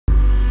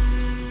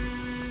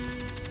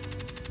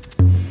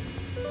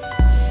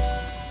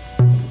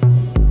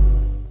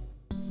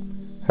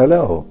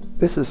Hello,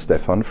 this is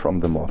Stefan from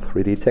the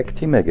More3D Tech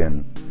team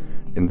again.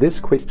 In this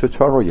quick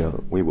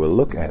tutorial we will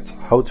look at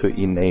how to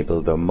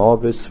enable the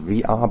moreViz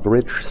VR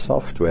Bridge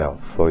software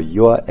for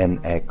your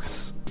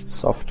NX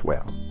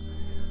software.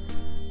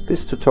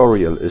 This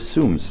tutorial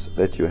assumes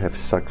that you have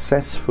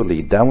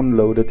successfully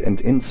downloaded and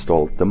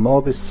installed the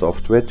moreViz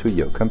software to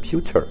your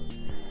computer.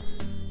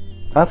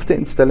 After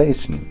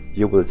installation,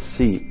 you will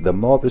see the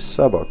moreViz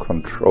server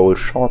control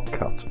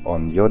shortcut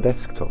on your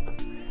desktop.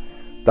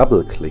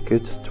 Double-click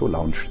it to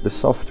launch the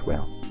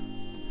software.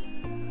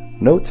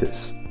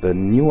 Notice the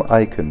new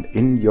icon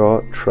in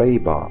your tray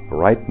bar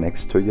right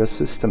next to your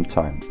system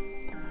time.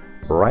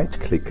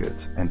 Right-click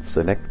it and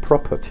select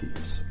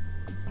Properties.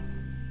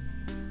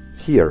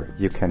 Here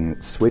you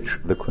can switch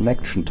the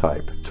connection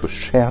type to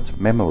shared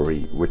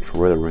memory, which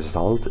will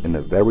result in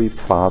a very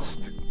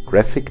fast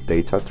graphic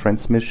data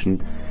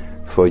transmission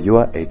for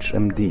your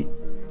HMD.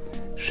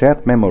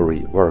 Shared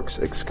memory works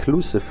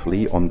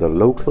exclusively on the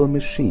local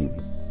machine.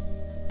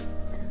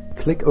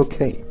 Click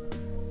OK.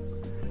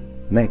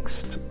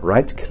 Next,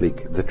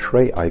 right-click the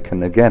tray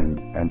icon again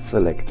and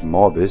select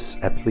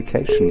moreViz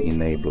Application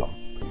Enabler.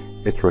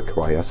 It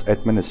requires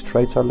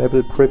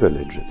administrator-level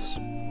privileges.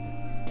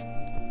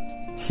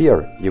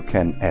 Here you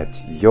can add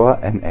your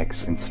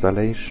NX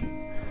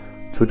installation.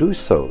 To do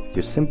so,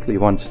 you simply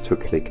want to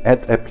click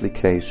Add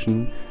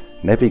Application,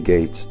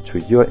 navigate to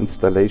your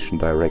installation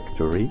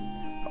directory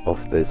of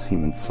the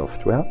Siemens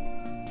software,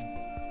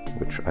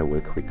 which I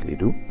will quickly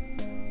do.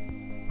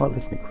 Well,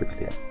 let me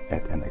quickly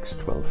add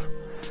NX12.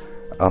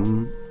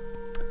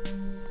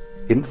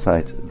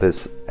 Inside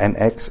this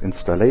NX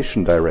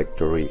installation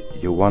directory,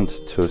 you want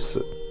to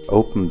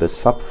open the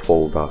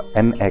subfolder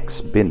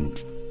NX bin,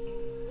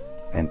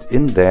 and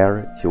in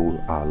there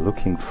you are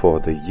looking for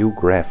the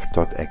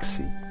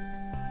ugraph.exe.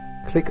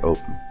 Click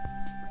Open.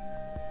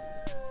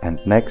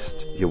 And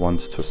next you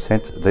want to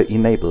set the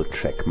Enable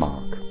check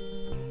mark.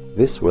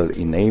 This will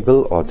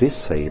enable or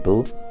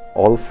disable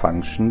all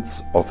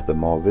functions of the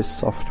moreViz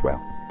software.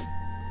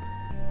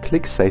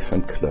 Click Save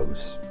and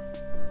Close.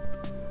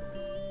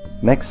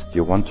 Next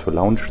you want to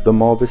launch the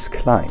moreViz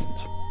client.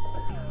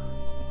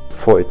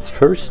 For its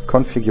first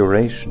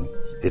configuration,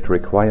 it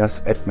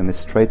requires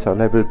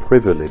administrator-level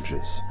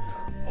privileges.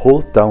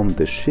 Hold down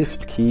the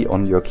Shift key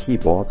on your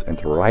keyboard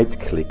and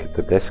right-click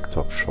the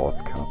desktop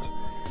shortcut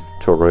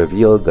to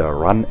reveal the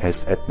Run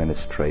as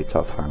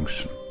Administrator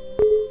function.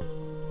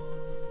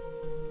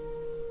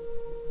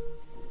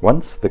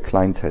 Once the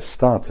client has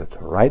started,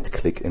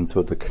 right-click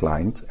into the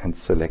client and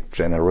select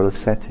General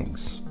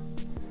Settings.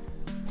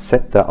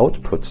 Set the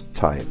output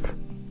type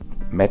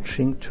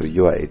matching to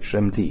your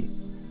HMD.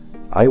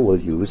 I will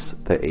use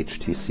the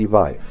HTC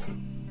Vive.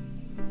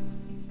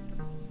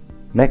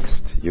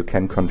 Next, you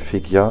can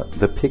configure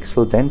the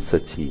pixel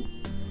density.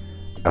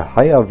 A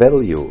higher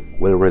value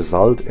will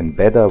result in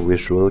better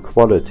visual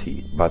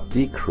quality, but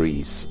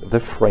decrease the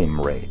frame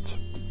rate.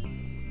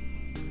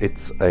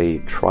 It's a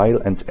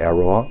trial and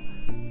error,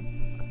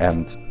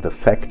 and the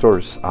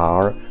factors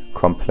are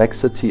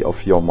complexity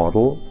of your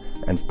model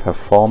and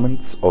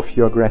performance of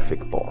your graphic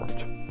board.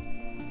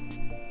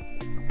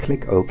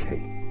 Click OK.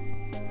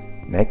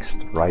 Next,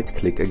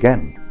 right-click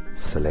again,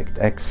 select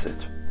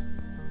Exit.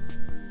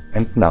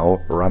 And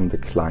now run the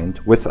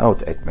client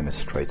without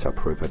administrator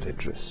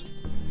privileges.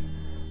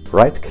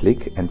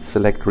 Right-click and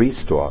select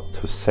Restore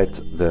to set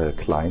the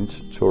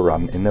client to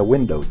run in a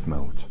windowed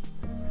mode.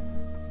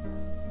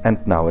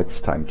 And now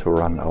it's time to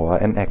run our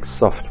NX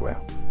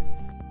software.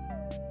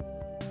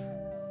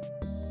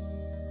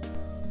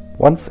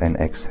 Once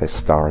NX has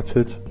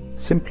started,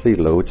 simply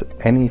load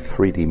any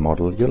 3D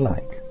model you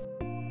like.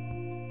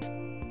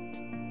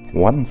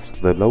 Once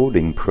the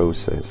loading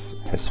process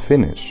has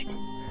finished,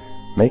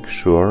 make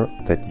sure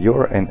that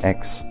your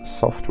NX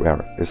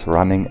software is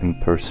running in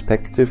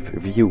perspective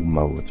view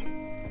mode.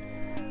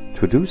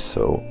 To do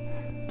so,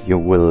 you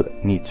will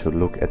need to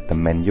look at the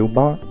menu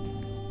bar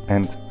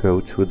and go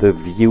to the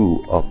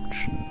View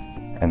option,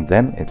 and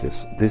then it is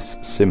this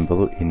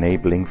symbol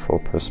enabling for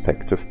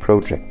perspective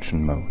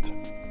projection mode.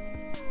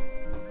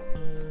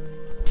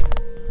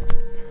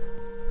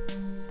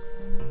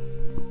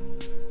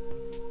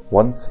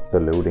 Once the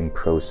loading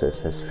process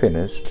has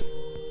finished,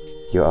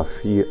 you are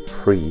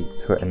free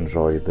to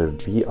enjoy the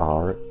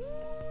VR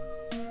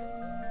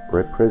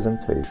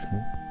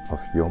representation of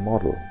your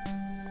model.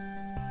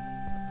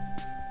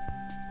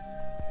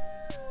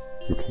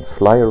 You can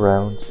fly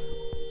around,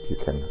 you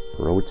can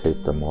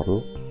rotate the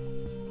model,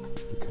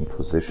 you can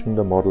position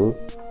the model,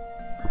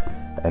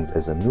 and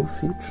as a new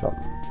feature,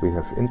 we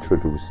have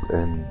introduced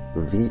an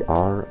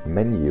VR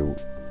menu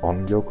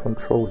on your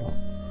controller.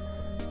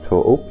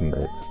 To open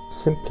it,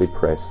 simply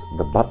press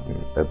the button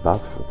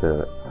above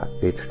the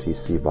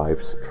HTC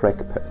Vive's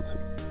trackpad.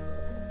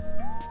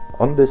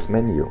 On this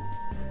menu,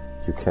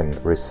 you can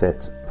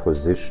reset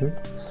position,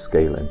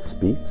 scale and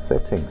speed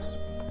settings,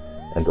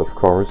 and of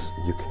course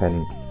you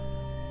can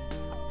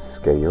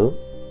scale.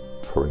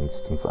 For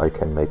instance, I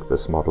can make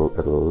this model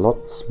a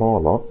lot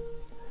smaller,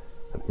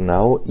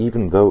 Now,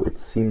 even though it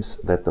seems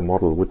that the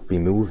model would be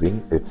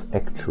moving, it's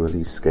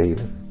actually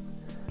scaling.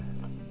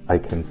 I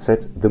can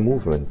set the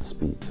movement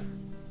speed.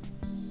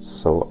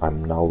 So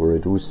I'm now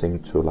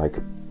reducing to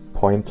like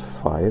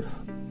 0.5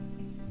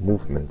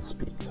 movement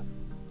speed.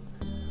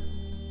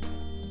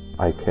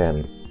 I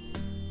can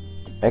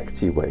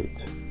activate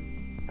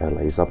a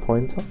laser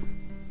pointer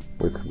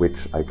with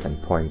which I can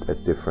point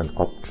at different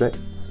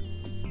objects,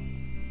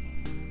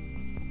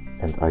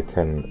 and I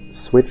can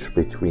switch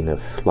between a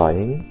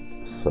flying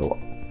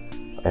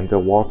and a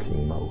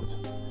walking mode.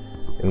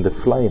 In the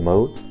fly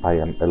mode I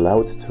am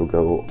allowed to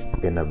go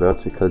in a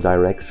vertical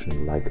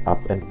direction like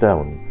up and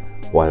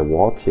down, while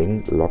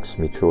walking locks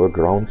me to a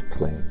ground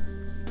plane.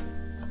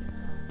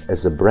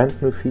 As a brand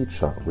new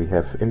feature we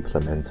have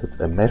implemented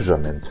a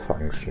measurement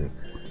function,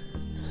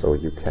 so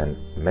you can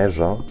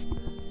measure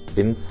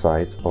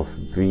inside of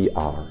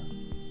VR.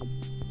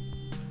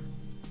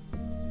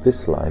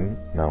 This line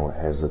now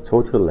has a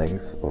total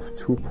length of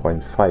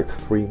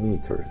 2.53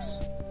 meters.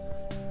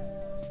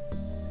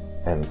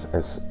 And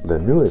as the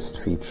newest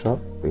feature,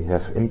 we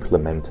have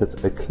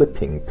implemented a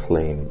clipping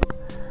plane,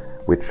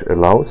 which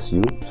allows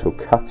you to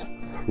cut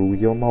through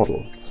your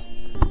models.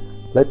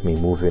 Let me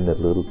move in a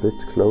little bit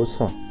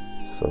closer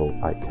so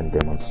I can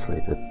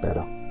demonstrate it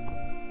better.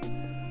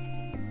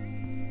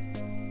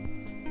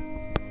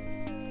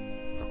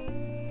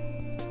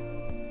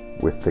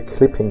 With the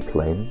clipping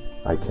plane,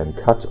 I can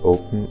cut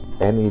open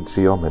any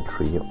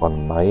geometry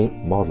on my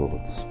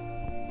models.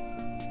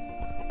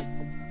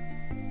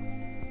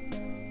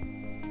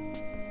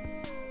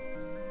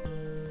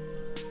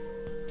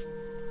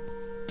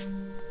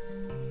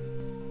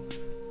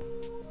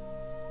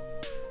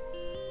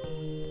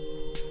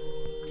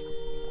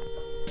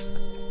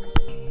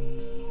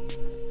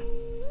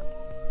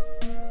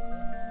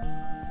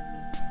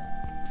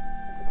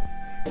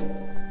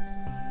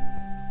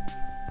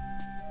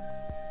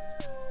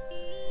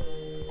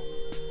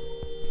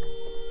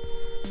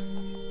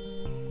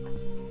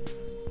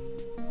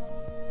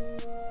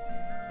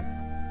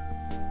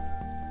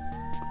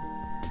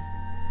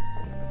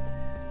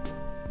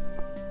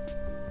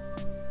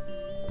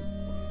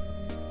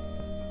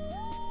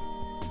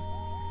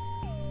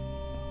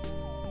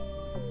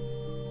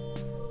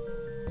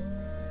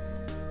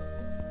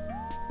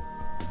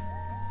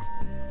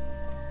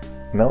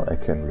 Now I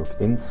can look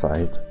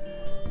inside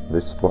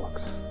this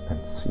box and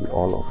see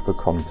all of the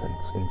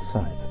contents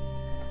inside.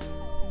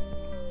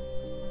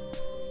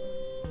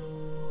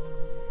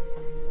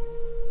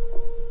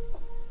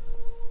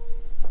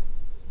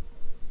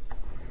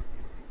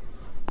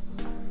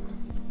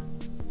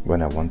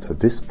 When I want to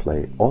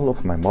display all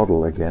of my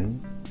model again,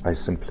 I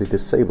simply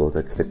disable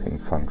the clipping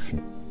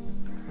function.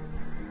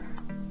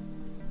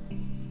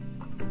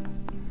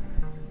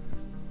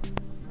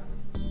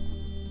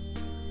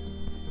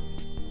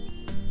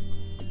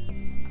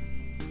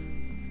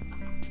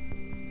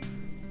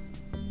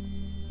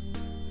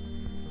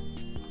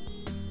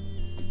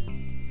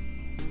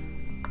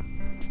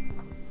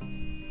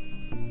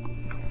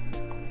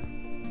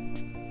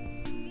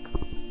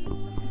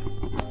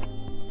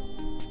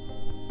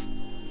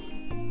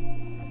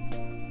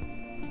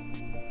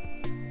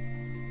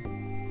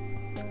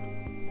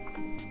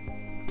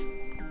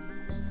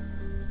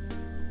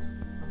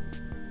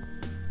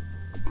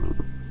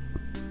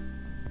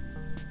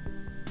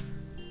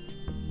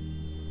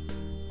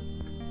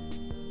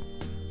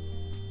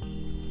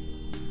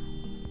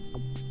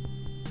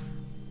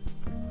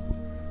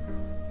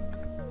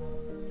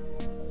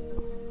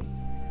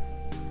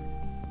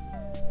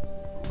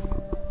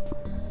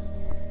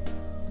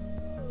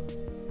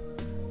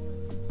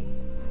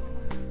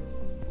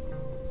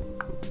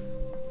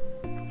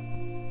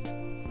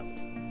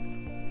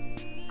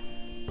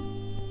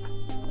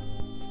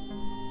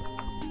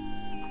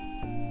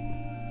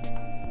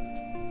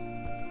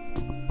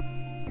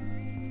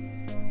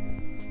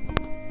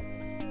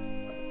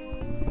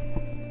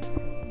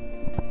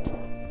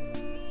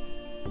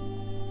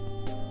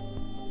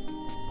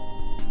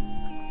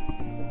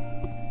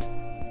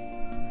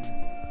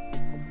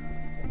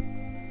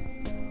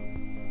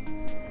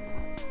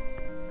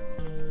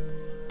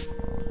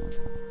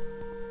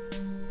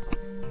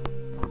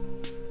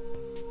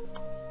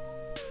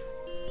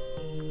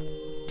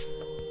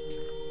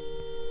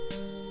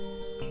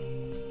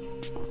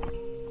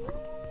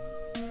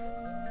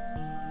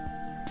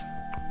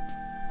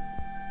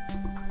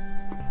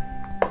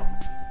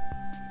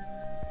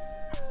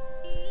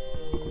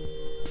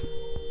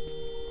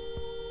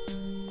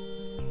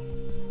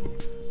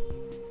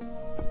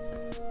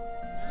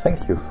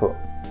 Thank you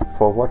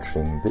for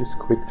watching this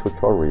quick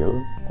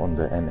tutorial on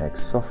the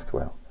NX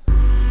software.